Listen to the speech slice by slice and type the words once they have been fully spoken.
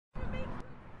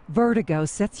Vertigo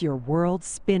sets your world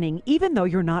spinning even though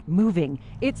you're not moving.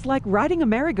 It's like riding a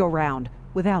merry-go-round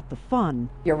without the fun.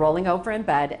 You're rolling over in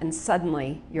bed and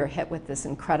suddenly you're hit with this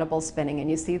incredible spinning and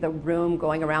you see the room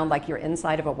going around like you're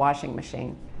inside of a washing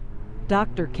machine.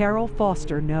 Dr. Carol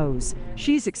Foster knows.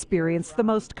 She's experienced the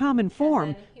most common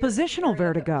form, positional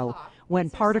vertigo, when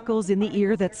particles in the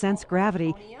ear that sense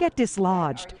gravity get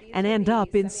dislodged and end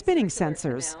up in spinning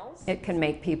sensors. It can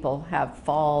make people have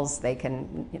falls, they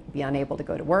can be unable to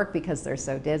go to work because they're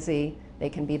so dizzy, they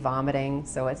can be vomiting,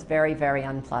 so it's very, very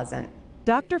unpleasant.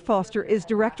 Dr. Foster is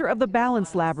director of the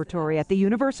Balance Laboratory at the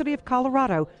University of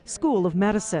Colorado School of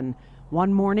Medicine.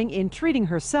 One morning, in treating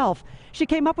herself, she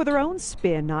came up with her own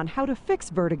spin on how to fix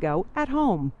vertigo at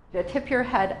home. To tip your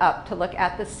head up to look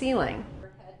at the ceiling.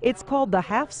 It's called the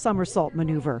half somersault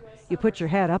maneuver. You put your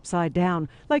head upside down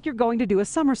like you're going to do a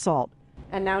somersault.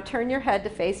 And now turn your head to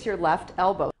face your left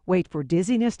elbow. Wait for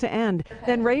dizziness to end,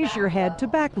 then raise your head to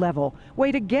back level.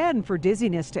 Wait again for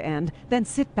dizziness to end, then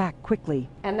sit back quickly.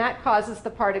 And that causes the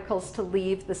particles to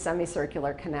leave the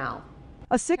semicircular canal.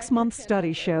 A 6-month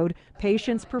study showed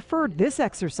patients preferred this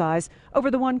exercise over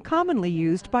the one commonly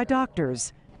used by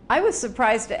doctors. I was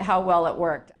surprised at how well it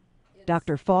worked.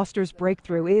 Dr. Foster's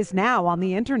breakthrough is now on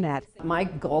the internet. My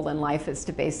goal in life is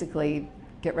to basically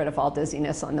get rid of all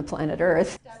dizziness on the planet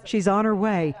Earth. She's on her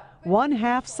way, one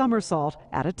half somersault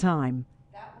at a time.